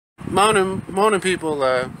Morning people.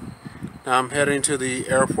 I'm heading to the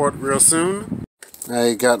airport real soon.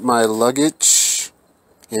 I got my luggage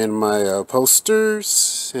and my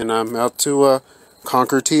posters, and I'm out to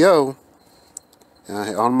Conquer TO.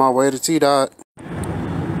 On my way to T-Dot.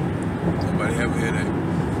 Somebody have a headache.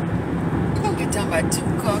 Don't get talking about two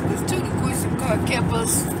cars, because two question car kept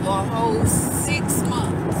us for a whole 6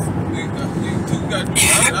 months.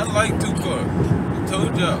 I like two cars. I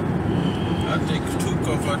told y'all. I take two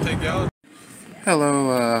cars if I take y'all.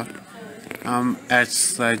 Hello,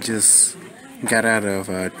 I just got out of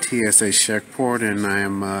TSA checkpoint, and I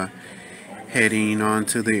am heading on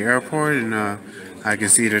to the airport, and I can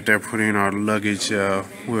see that they're putting our luggage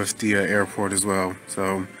with the airport as well.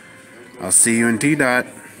 So I'll see you in T-Dot.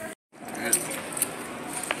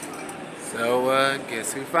 So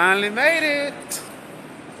guess we finally made it.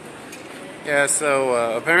 Yeah. So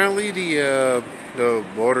apparently the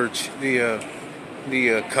border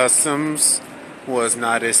the customs was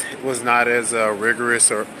not as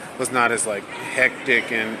rigorous, or was not as like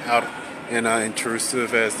hectic and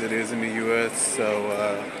intrusive as it is in the U.S.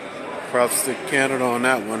 So props to Canada on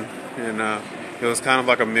that one. And it was kind of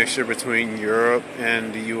like a mixture between Europe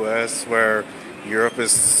and the U.S., where Europe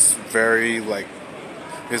is very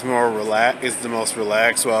is the most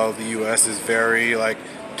relaxed, while the U.S. is very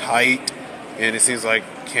tight. And it seems like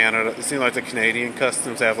the Canadian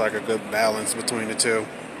customs have a good balance between the two.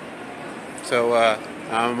 So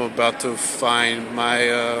I'm about to find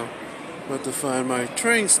my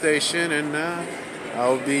train station, and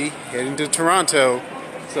I'll be heading to Toronto.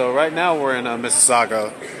 So right now we're in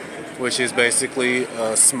Mississauga, which is basically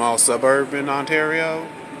a small suburb in Ontario.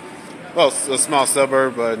 Well, a small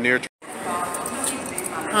suburb near.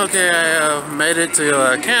 Okay, I made it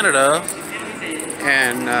to Canada.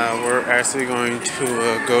 And we're actually going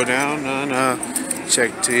to go down and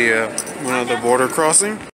check one of the border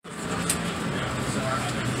crossing.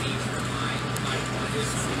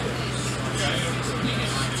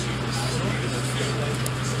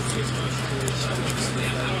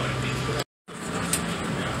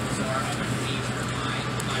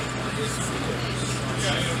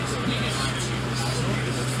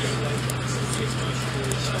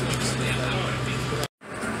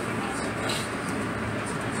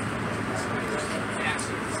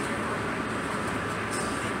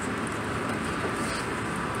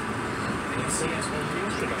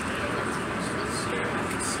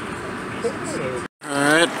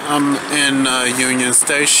 Alright, I'm in Union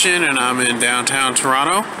Station, and I'm in downtown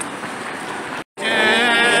Toronto.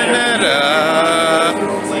 Canada,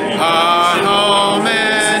 our home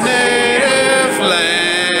and native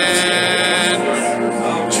land,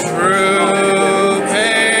 true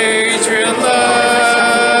patriot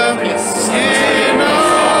love in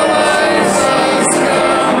all life must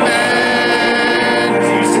command.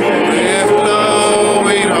 With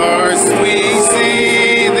glowing hearts we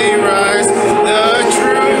see thee rise, the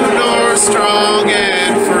true north, strong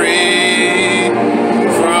and free,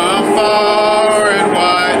 from far and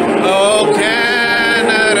wide. Oh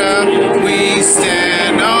Canada, we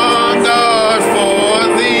stand on guard for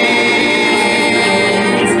thee.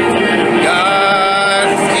 God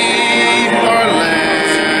keep our land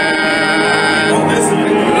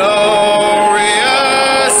glorious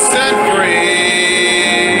and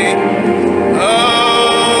free.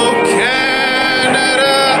 Oh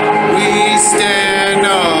Canada, we stand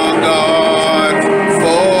on guard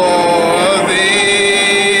for thee.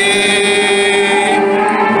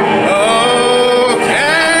 Oh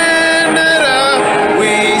Canada,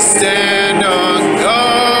 we stand on guard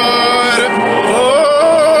for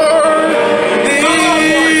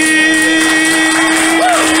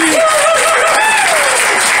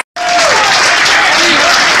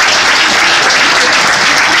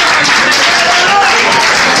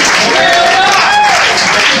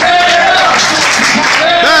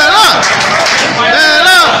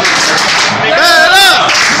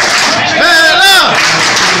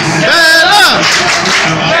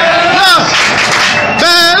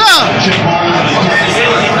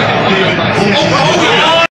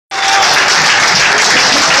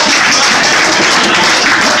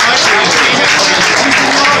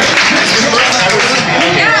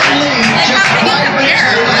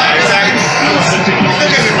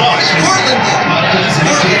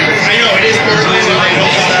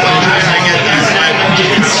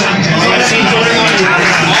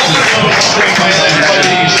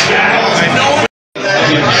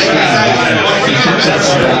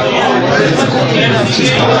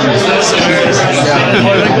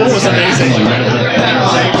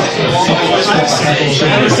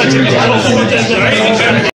That was such a battle.